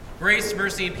Grace,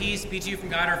 mercy, and peace be to you from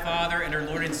God our Father and our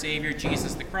Lord and Savior,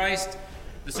 Jesus the Christ.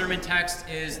 The sermon text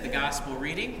is the gospel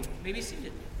reading. You may be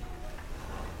seated.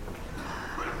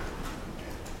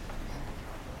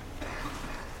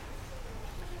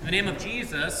 In the name of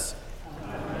Jesus,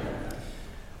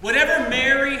 whatever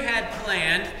Mary had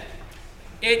planned,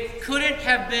 it couldn't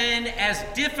have been as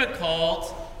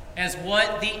difficult as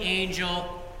what the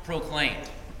angel proclaimed.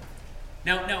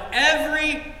 Now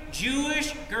every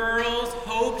Jewish girl's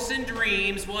hopes and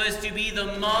dreams was to be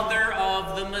the mother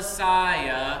of the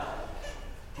Messiah,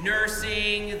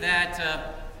 nursing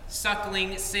that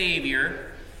suckling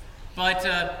Savior. But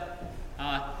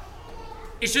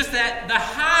it's just that the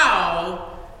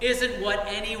how isn't what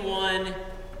anyone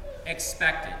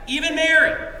expected, even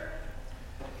Mary.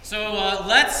 So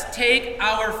let's take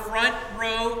our front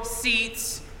row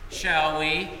seats, shall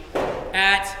we,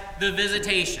 at the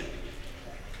visitation,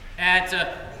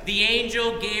 at the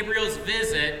angel Gabriel's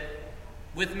visit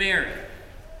with Mary.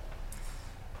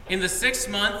 In the 6th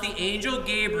month, the angel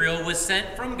Gabriel was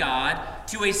sent from God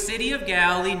to a city of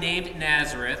Galilee named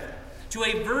Nazareth, to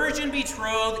a virgin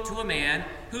betrothed to a man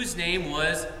whose name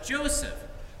was Joseph,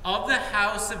 of the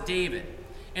house of David,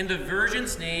 and the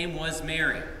virgin's name was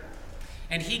Mary.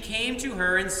 And he came to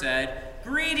her and said,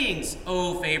 "Greetings,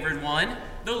 O favored one,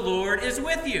 the Lord is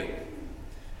with you."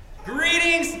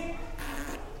 Greetings.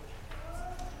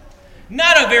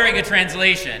 Not a very good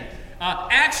translation.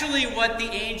 Actually, what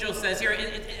the angel says here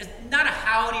is not a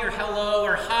howdy or hello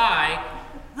or hi.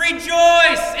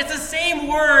 Rejoice! It's the same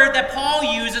word that Paul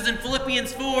uses in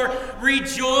Philippians 4.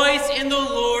 Rejoice in the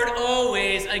Lord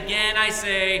always. Again, I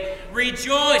say,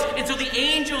 rejoice. And so the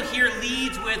angel here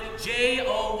leads with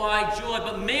J-O-Y, joy.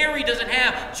 But Mary doesn't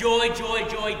have joy, joy,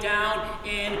 joy down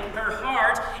in her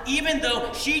heart, even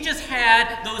though she just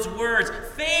had those words,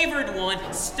 favored one,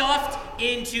 stuffed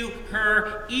into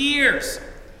her ears.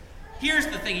 Here's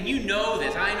the thing, and you know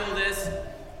this, I know this.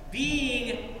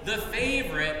 Being the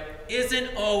favorite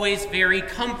isn't always very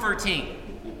comforting.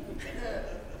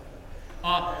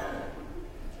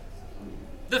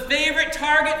 The favorite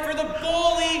target for the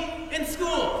bully in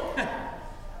school.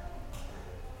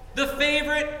 The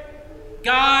favorite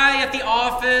guy at the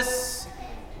office,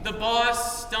 the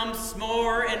boss dumps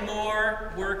more and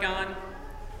more work on.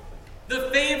 The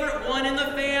favorite one in the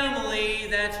family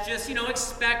that's just,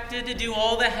 expected to do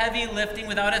all the heavy lifting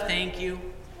without a thank you.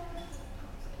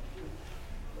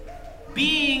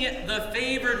 Being the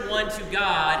favored one to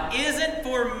God isn't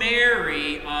for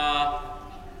Mary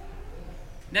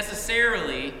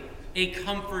necessarily a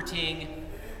comforting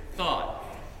thought.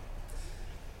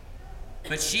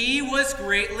 But she was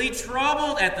greatly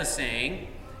troubled at the saying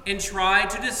and tried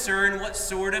to discern what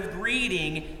sort of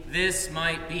greeting this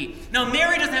might be. Now,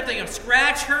 Mary doesn't have to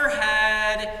scratch her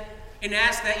head and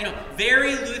ask that,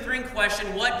 very Lutheran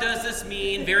question, what does this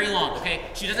mean, very long, okay?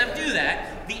 She doesn't have to do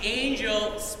that. The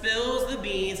angel spills the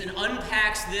beans and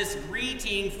unpacks this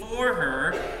greeting for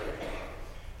her.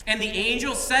 And the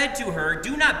angel said to her,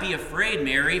 "Do not be afraid,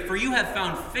 Mary, for you have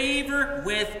found favor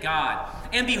with God.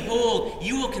 And behold,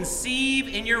 you will conceive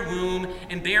in your womb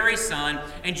and bear a son,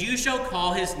 and you shall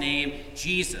call his name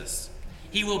Jesus.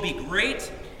 He will be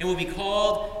great and will be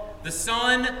called the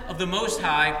Son of the Most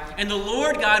High, and the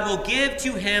Lord God will give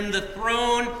to him the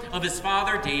throne of his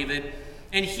father David,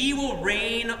 and he will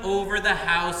reign over the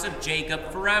house of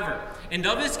Jacob forever, and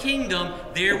of his kingdom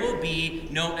there will be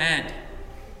no end."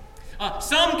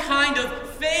 Some kind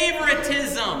of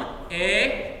favoritism,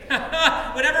 eh?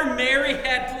 Whatever Mary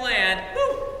had planned,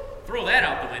 throw that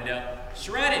out the window.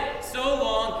 Shred it. So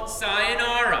long,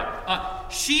 sayonara.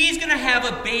 She's going to have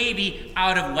a baby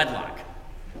out of wedlock.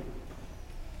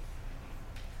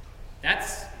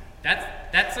 That's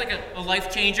like a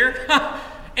life changer.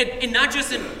 and not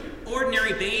just an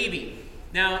ordinary baby.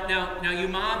 Now you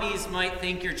mommies might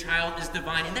think your child is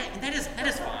divine, and that is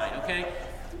fine, okay?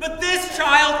 But this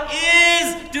child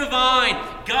is divine.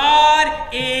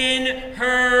 God in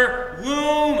her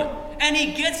womb. And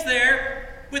he gets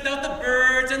there without the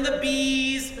birds and the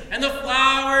bees and the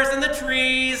flowers and the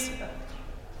trees.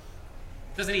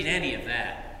 Doesn't need any of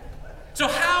that. So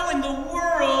how in the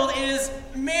world is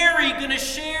Mary going to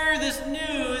share this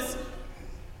news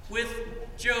with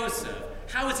Joseph?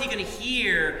 How is he going to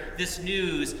hear this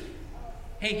news?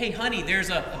 Hey, honey,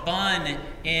 there's a bun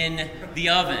in the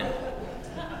oven.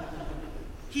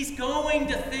 He's going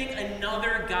to think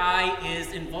another guy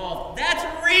is involved. That's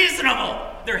reasonable.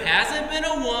 There hasn't been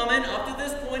a woman up to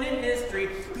this point in history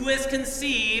who has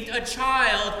conceived a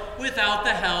child without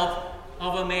the help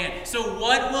of a man. So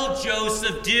what will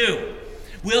Joseph do?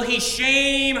 Will he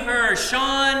shame her,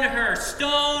 shun her,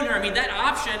 stone her? I mean, that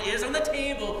option is on the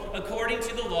table according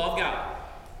to the law of God.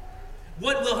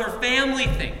 What will her family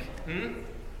think?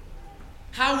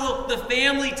 How will the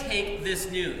family take this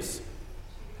news?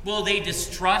 Will they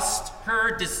distrust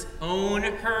her, disown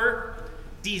her,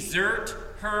 desert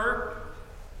her?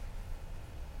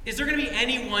 Is there going to be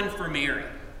anyone for Mary?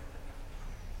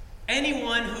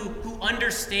 Anyone who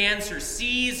understands her,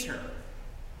 sees her,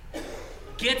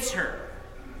 gets her,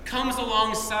 comes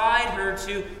alongside her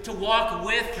to walk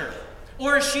with her?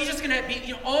 Or is she just going to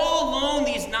be all alone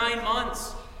these 9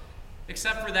 months?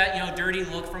 Except for that dirty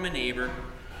look from a neighbor.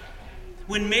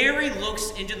 When Mary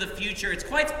looks into the future, it's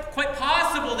quite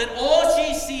possible that all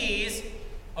she sees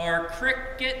are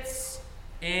crickets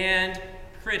and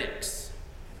critics.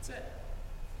 That's it.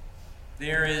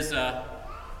 There is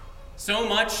so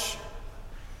much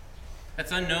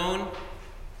that's unknown,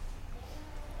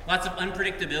 lots of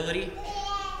unpredictability.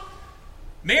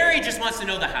 Mary just wants to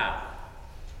know the how.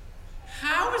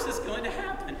 How is this going to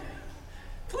happen?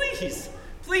 Please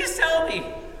tell me.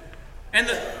 And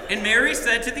Mary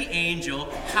said to the angel,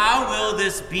 "How will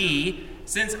this be,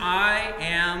 since I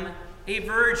am a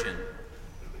virgin?"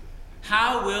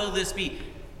 How will this be?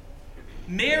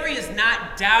 Mary is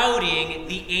not doubting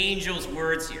the angel's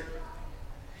words here.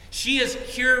 She is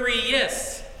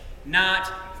curious,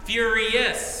 not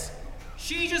furious.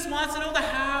 She just wants to know the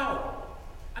how.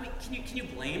 I mean, can you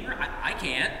blame her? I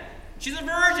can't. She's a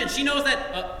virgin. She knows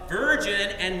that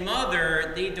virgin and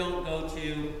mother, they don't go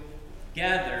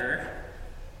together.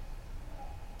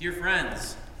 Dear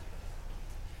friends,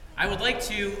 I would like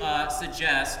to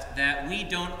suggest that we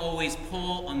don't always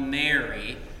pull a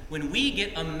Mary when we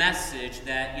get a message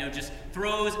that just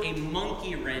throws a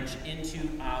monkey wrench into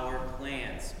our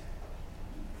plans.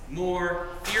 More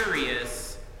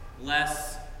furious,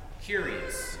 less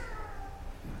curious.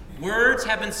 Words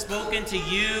have been spoken to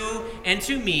you and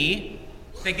to me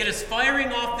that get us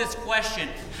firing off this question: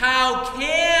 how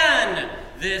can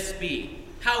this be?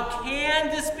 How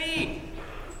can this be?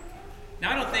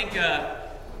 Now, I don't think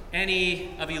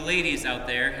any of you ladies out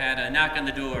there had a knock on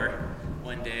the door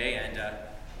one day, and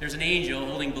there's an angel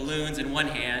holding balloons in one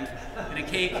hand and a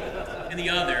cake in the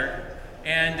other,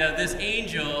 and this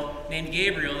angel named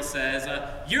Gabriel says,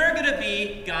 "You're going to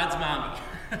be God's mommy."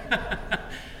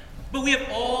 But we have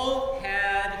all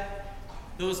had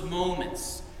those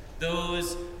moments,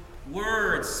 those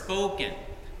words spoken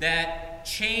that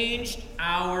changed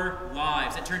our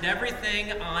lives, that turned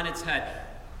everything on its head.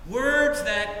 Words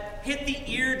that hit the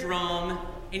eardrum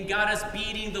and got us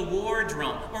beating the war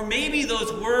drum. Or maybe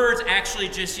those words actually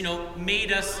just,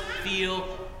 made us feel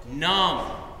numb.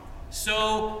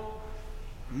 So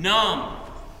numb.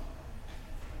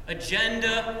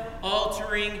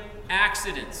 Agenda-altering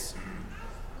accidents.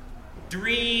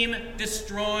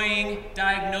 Dream-destroying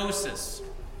diagnosis.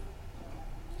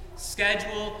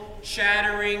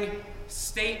 Schedule-shattering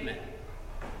statement.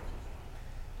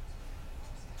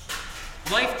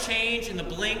 Life change in the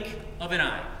blink of an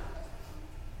eye.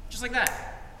 Just like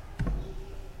that.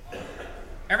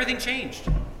 Everything changed.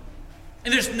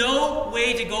 And there's no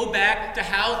way to go back to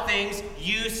how things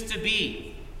used to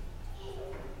be.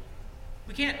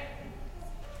 We can't.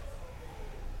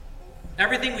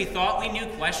 Everything we thought we knew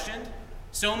questioned.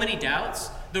 So many doubts.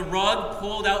 The rug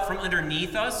pulled out from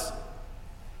underneath us.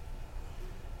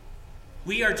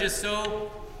 We are just so,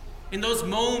 in those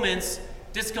moments,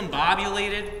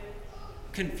 discombobulated,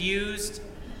 confused,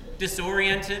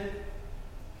 disoriented.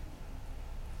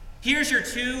 Here's your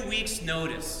 2 weeks'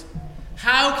 notice.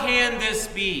 How can this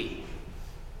be?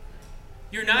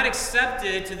 You're not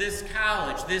accepted to this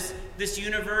college, this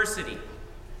university.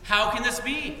 How can this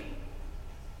be?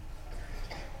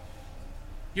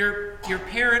 Your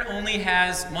parent only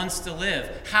has months to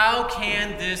live. How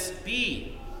can this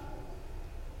be?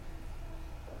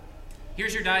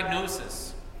 Here's your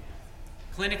diagnosis.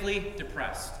 Clinically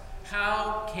depressed.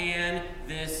 How can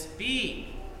this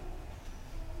be?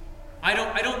 I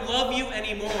don't love you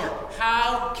anymore.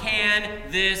 How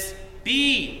can this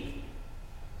be?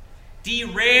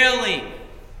 Derailing.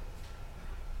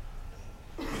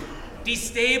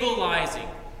 Destabilizing.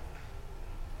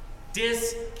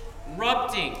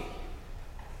 Disrupting.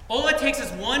 All it takes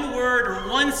is one word or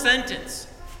one sentence,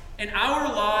 and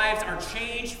our lives are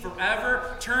changed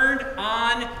forever, turned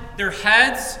on their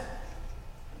heads.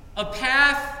 A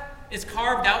path is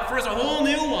carved out for us, a whole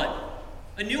new one.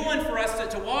 A new one for us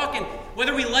to walk in,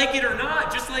 whether we like it or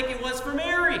not, just like it was for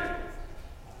Mary.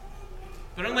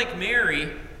 But unlike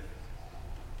Mary,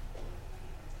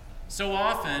 so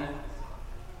often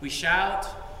we shout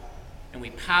and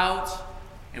we pout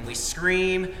and we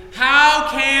scream, "How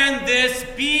can this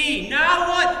be? Now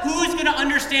what? Who's going to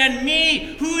understand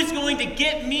me? Who's going to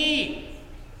get me?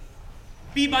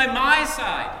 Be by my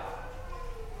side?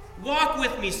 walk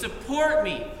with me, support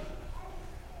me.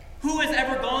 Who has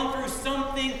ever gone through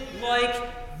something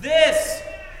like this?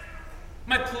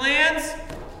 My plans,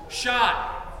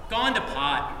 shot, gone to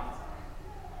pot.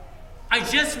 I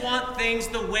just want things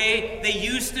the way they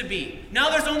used to be. Now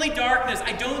there's only darkness.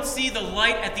 I don't see the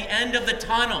light at the end of the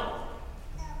tunnel.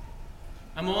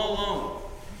 I'm all alone.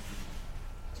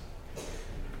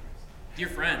 Dear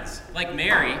friends, like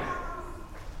Mary,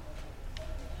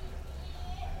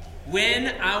 when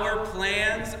our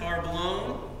plans are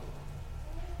blown,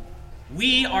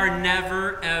 we are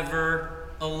never, ever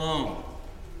alone.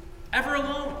 Ever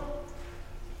alone.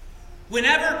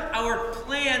 Whenever our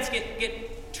plans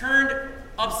get turned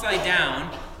upside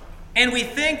down, and we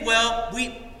think, well,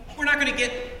 we're not going to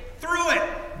get through it.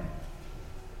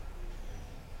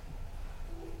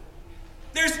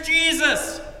 There's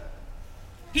Jesus.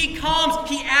 He comes.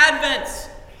 He advents.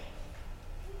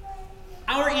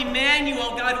 Our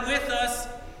Emmanuel, God with us,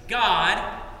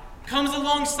 God, comes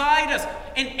alongside us,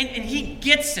 and he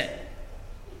gets it.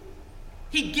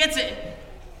 He gets it.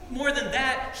 More than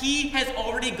that, he has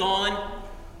already gone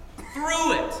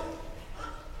through it.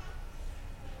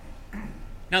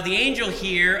 Now the angel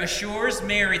here assures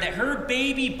Mary that her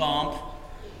baby bump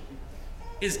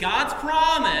is God's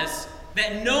promise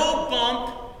that no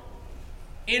bump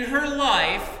in her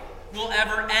life will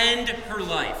ever end her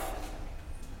life.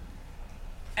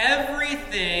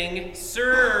 Everything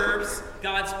serves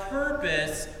God's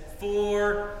purpose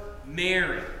for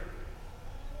Mary.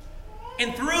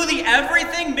 And through the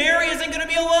everything, Mary isn't going to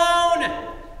be alone.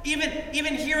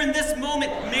 Even here in this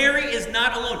moment, Mary is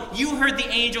not alone. You heard the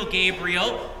angel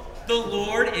Gabriel. The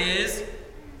Lord is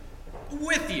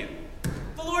with you.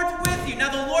 The Lord's with you. Now,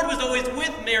 the Lord was always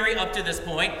with Mary up to this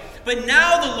point, but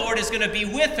now the Lord is going to be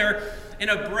with her in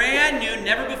a brand new,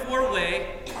 never-before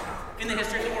way in the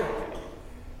history of the world.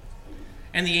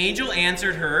 And the angel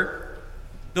answered her,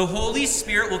 "The Holy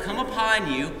Spirit will come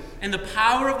upon you, and the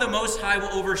power of the Most High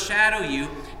will overshadow you.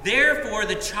 Therefore,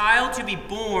 the child to be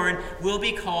born will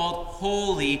be called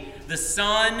Holy, the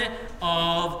Son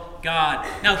of God."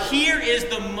 Now, here is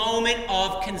the moment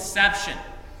of conception.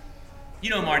 You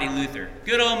know Marty Luther.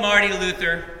 Good old Marty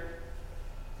Luther.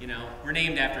 You know, we're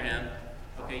named after him.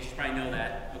 Okay, you should probably know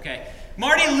that. Okay.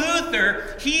 Marty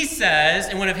Luther, he says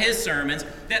in one of his sermons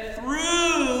that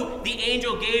through the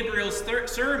angel Gabriel's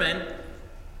sermon,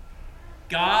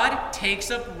 God takes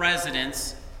up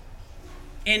residence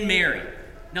in Mary.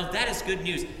 Now that is good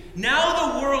news.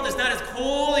 Now the world is not as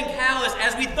cold and callous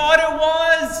as we thought it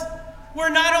was. We're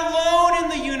not alone in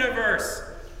the universe.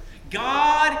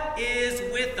 God is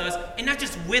with us, and not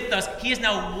just with us, he is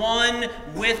now one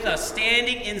with us,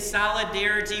 standing in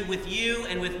solidarity with you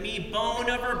and with me, bone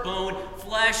of our bone,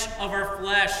 flesh of our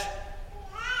flesh.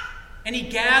 And he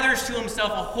gathers to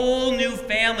himself a whole new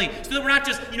family, so that we're not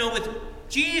just, with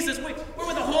Jesus, we're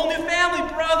with a whole new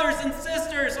family, brothers and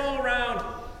sisters all around,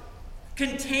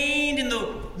 contained in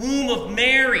the womb of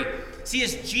Mary. See,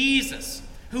 it's Jesus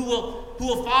who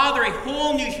will father a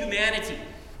whole new humanity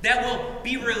that will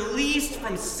be released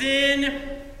from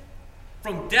sin,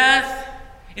 from death,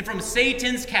 and from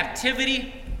Satan's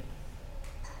captivity.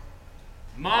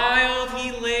 Mild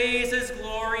he lays his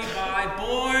glory by,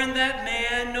 born that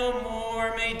man no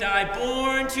more may die,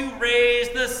 born to raise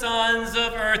the sons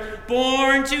of earth,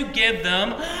 born to give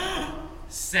them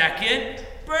second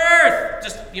birth.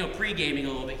 Just, pre-gaming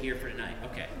a little bit here for tonight.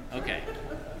 Okay.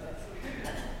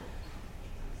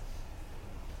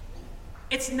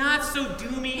 It's not so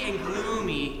doomy and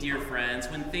gloomy, dear friends,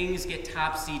 when things get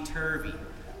topsy-turvy.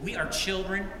 We are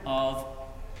children of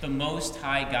the Most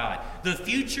High God. The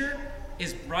future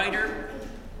is brighter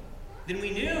than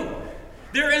we knew.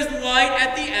 There is light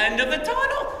at the end of the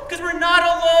tunnel because we're not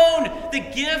alone. The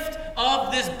gift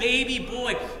of this baby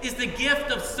boy is the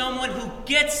gift of someone who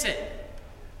gets it.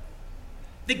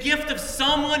 The gift of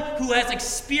someone who has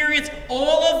experienced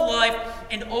all of life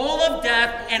and all of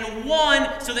death and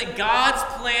won so that God's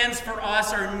plans for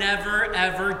us are never,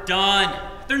 ever done.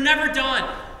 They're never done.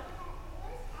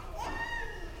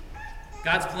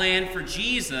 God's plan for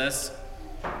Jesus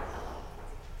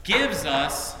gives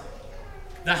us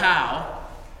the how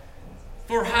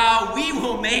for how we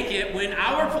will make it when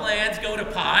our plans go to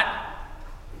pot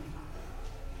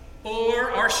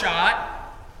or are shot.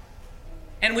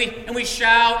 And we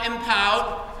shout and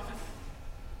pout,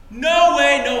 no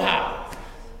way, no how.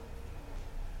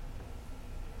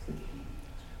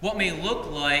 What may look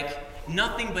like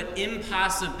nothing but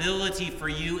impossibility for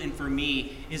you and for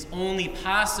me is only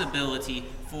possibility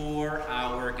for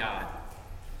our God.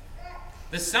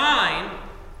 The sign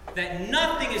that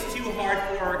nothing is too hard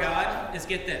for our God is,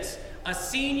 get this, a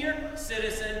senior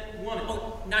citizen woman.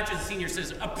 Oh, not just a senior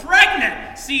citizen, a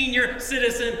pregnant senior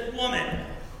citizen woman.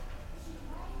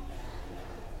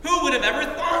 Who would have ever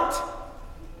thought?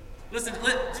 Listen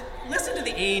to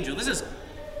the angel. This is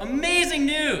amazing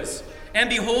news. And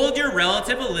behold, your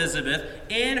relative Elizabeth,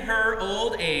 in her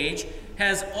old age,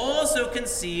 has also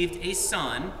conceived a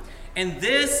son, and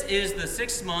this is the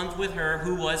 6th month with her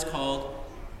who was called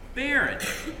barren.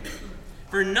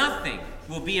 For nothing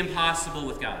will be impossible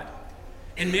with God.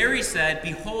 And Mary said,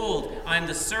 behold, I am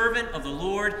the servant of the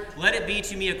Lord. Let it be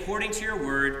to me according to your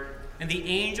word. And the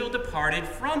angel departed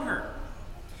from her.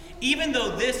 Even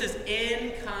though this is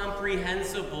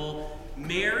incomprehensible,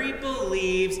 Mary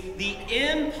believes the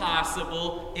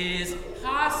impossible is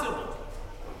possible.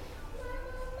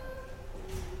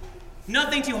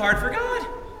 Nothing too hard for God.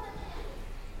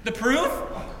 The proof?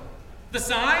 The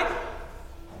sign?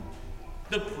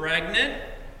 The pregnant,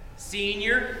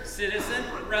 senior citizen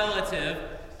relative,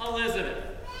 Elizabeth.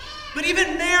 But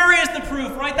even Mary is the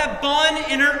proof, right? That bun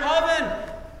in her oven.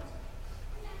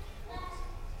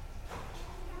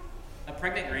 A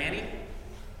pregnant granny?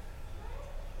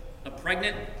 A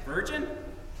pregnant virgin?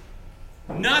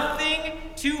 Nothing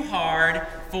too hard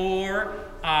for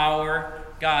our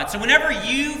God. So whenever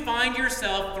you find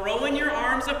yourself throwing your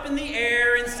arms up in the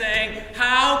air and saying,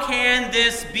 how can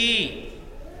this be?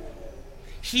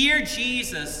 Hear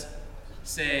Jesus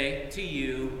say to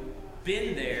you,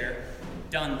 been there,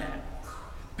 done that.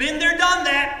 Been there, done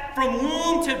that. From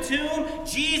womb to tomb,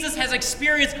 Jesus has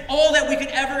experienced all that we could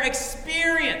ever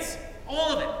experience.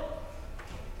 All of it.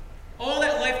 All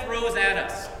that life throws at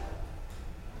us.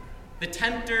 The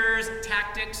tempter's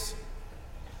tactics,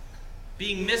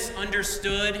 being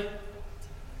misunderstood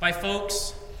by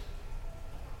folks,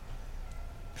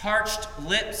 parched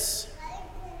lips,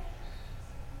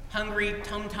 hungry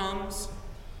tum-tums,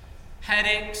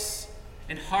 headaches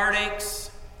and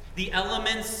heartaches, the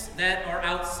elements that are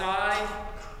outside,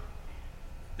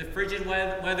 the frigid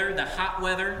weather, the hot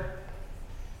weather,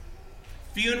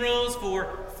 funerals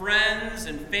for friends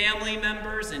and family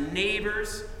members and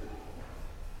neighbors,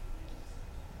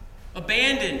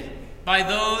 abandoned by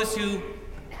those who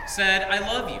said, I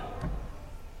love you.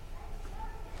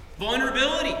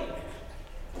 Vulnerability,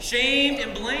 shamed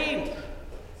and blamed.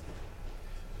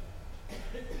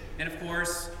 And of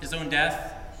course, his own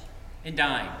death and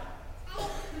dying.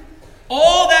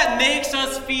 All that makes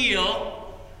us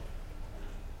feel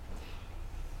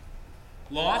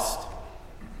lost,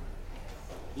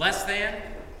 less than,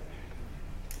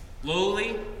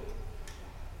 lowly.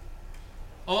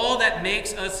 All that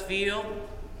makes us feel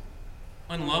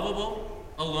unlovable,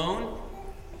 alone.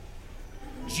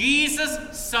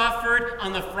 Jesus suffered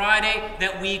on the Friday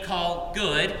that we call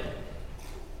good.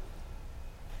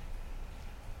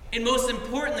 And most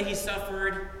importantly, he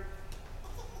suffered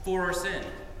for our sin.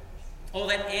 All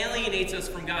that alienates us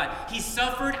from God. He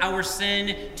suffered our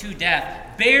sin to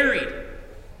death, buried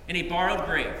in a borrowed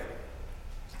grave.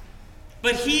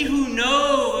 But he who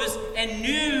knows and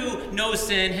knew no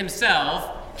sin himself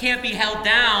can't be held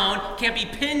down, can't be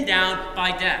pinned down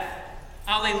by death.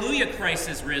 Alleluia, Christ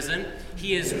is risen.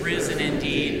 He is risen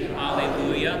indeed.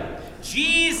 Alleluia.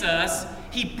 Jesus,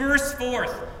 he burst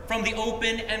forth from the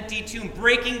open, empty tomb,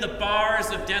 breaking the bars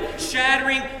of death,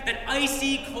 shattering that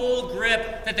icy cold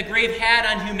grip that the grave had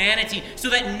on humanity, so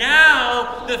that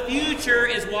now the future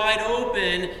is wide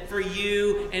open for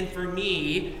you and for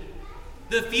me.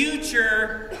 The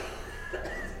future,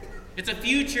 it's a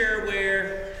future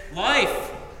where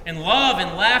life and love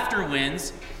and laughter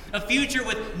wins, a future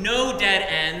with no dead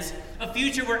ends, a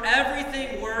future where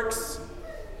everything works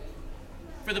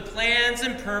for the plans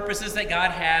and purposes that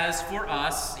God has for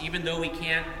us, even though we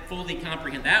can't fully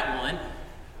comprehend that one.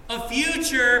 A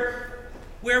future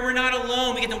where we're not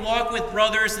alone. We get to walk with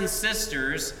brothers and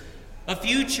sisters. A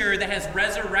future that has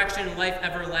resurrection and life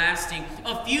everlasting.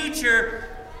 A future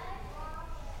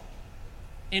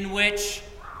into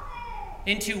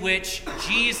which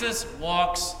Jesus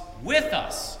walks with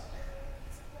us.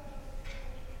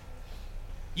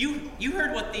 You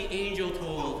heard what the angel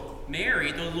told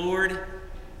Mary. The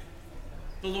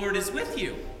Lord is with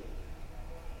you.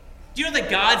 Do you know that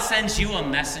God sends you a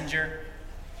messenger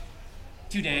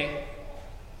today?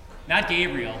 Not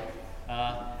Gabriel,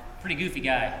 pretty goofy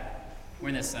guy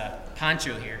wearing this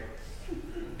poncho here.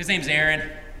 His name's Aaron.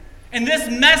 And this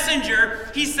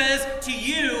messenger, he says to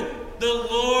you, the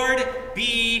Lord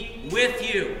be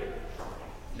with you.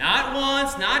 Not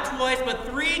once, not twice, but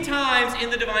 3 times in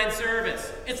the divine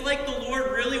service. It's like the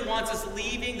Lord really wants us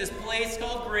leaving this place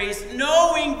called grace,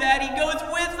 knowing that he goes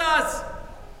with us.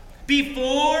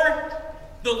 Before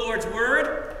the Lord's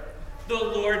word, the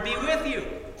Lord be with you.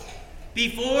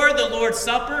 Before the Lord's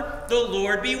Supper, the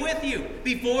Lord be with you.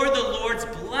 Before the Lord's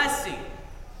blessing,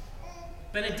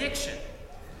 benediction,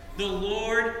 the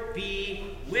Lord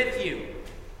be with you.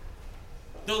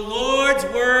 The Lord's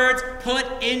words put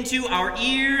into our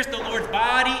ears, the Lord's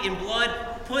body and blood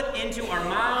put into our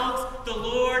mouths, the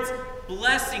Lord's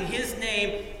blessing, his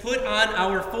name, put on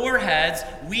our foreheads.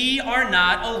 We are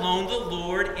not alone. The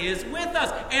Lord is with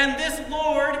us. And this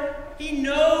Lord, he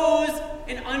knows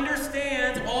and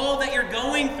understands all that you're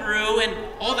going through and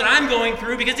all that I'm going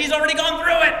through because he's already gone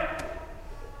through it.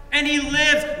 And he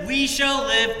lives. We shall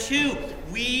live too.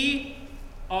 We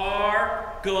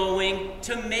are going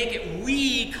to make it.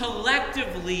 We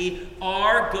collectively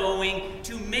are going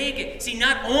to make it. See,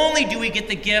 not only do we get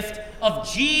the gift of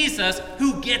Jesus,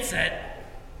 who gets it,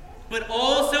 but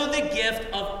also the gift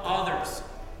of others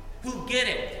who get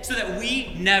it, so that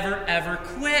we never ever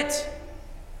quit.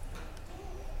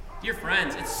 Dear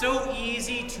friends, it's so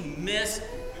easy to miss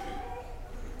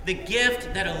the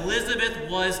gift that Elizabeth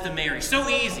was to Mary. So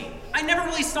easy. I never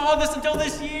really saw this until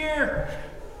this year.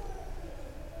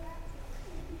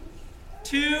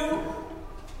 2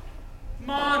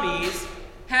 mommies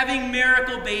having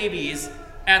miracle babies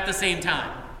at the same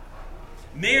time.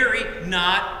 Mary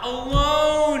not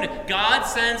alone. God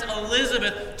sends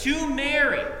Elizabeth to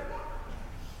Mary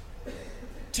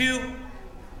to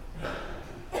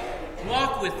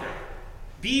walk with her,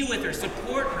 be with her,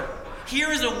 support her.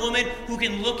 Here is a woman who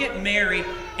can look at Mary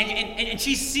and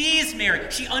she sees Mary.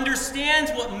 She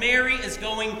understands what Mary is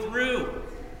going through.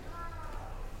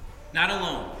 Not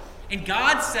alone. And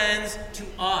God sends to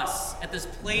us at this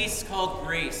place called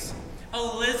Grace,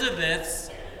 Elizabeths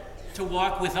to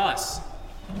walk with us,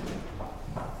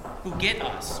 who get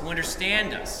us, who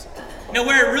understand us. Now,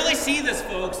 where I really see this,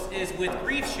 folks, is with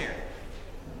Grief Share.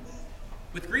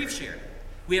 With Grief Share.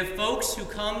 We have folks who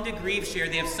come to Grief Share.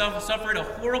 They have suffered a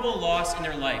horrible loss in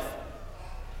their life.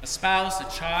 A spouse,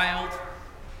 a child,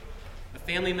 a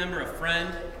family member, a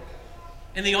friend.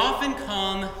 And they often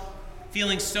come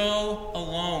feeling so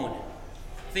alone,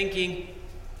 thinking,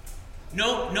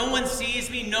 no one sees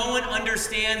me, no one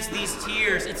understands these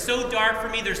tears. It's so dark for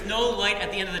me, there's no light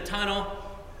at the end of the tunnel.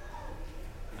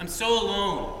 I'm so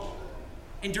alone.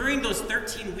 And during those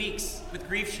 13 weeks with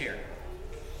Grief Share,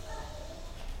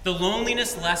 the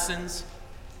loneliness lessens,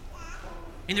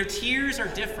 and their tears are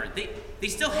different. They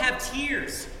still have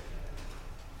tears,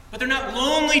 but they're not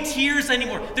lonely tears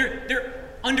anymore. They're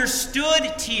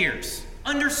understood tears.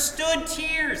 Understood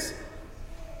tears.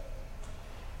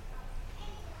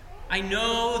 I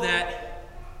know that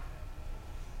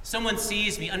someone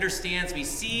sees me, understands me,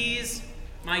 sees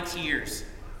my tears.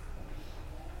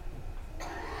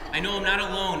 I know I'm not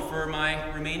alone for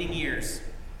my remaining years.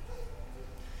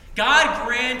 God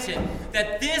granted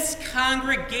that this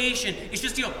congregation is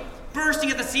just, bursting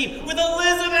at the seam with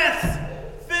Elizabeths,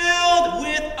 filled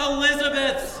with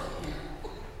Elizabeths.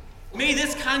 May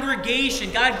this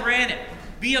congregation, God grant it,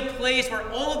 be a place where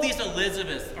all of these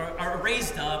Elizabeths are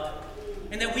raised up,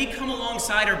 and that we come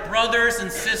alongside our brothers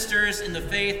and sisters in the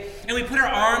faith, and we put our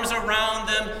arms around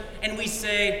them, and we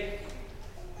say,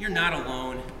 you're not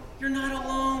alone. You're not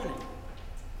alone.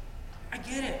 I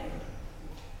get it.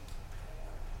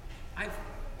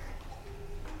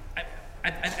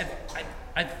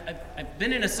 I've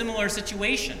been in a similar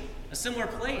situation, a similar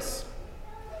place.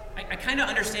 I kind of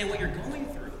understand what you're going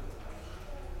through.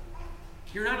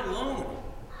 You're not alone.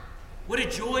 What a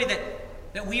joy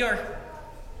that we are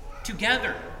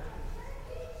together.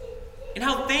 And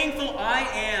how thankful I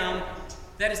am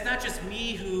that it's not just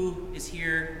me who is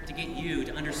here to get you,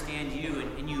 to understand you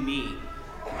and you me.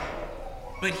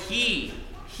 But He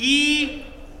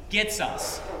gets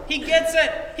us. He gets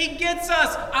it. He gets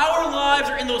us. Our lives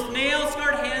are in those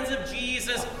nail-scarred hands of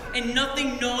Jesus, and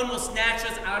nothing, no one will snatch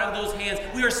us out of those hands.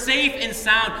 We are safe and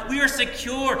sound. We are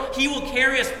secure. He will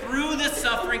carry us through this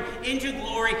suffering into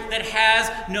glory that has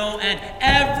no end.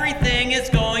 Everything is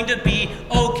going to be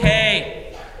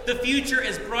okay. The future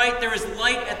is bright. There is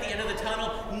light at the end of the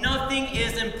tunnel. Nothing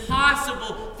is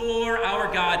impossible for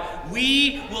our God.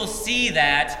 We will see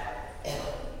that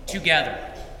together.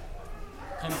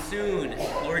 Come soon,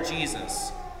 Lord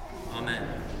Jesus.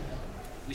 Amen.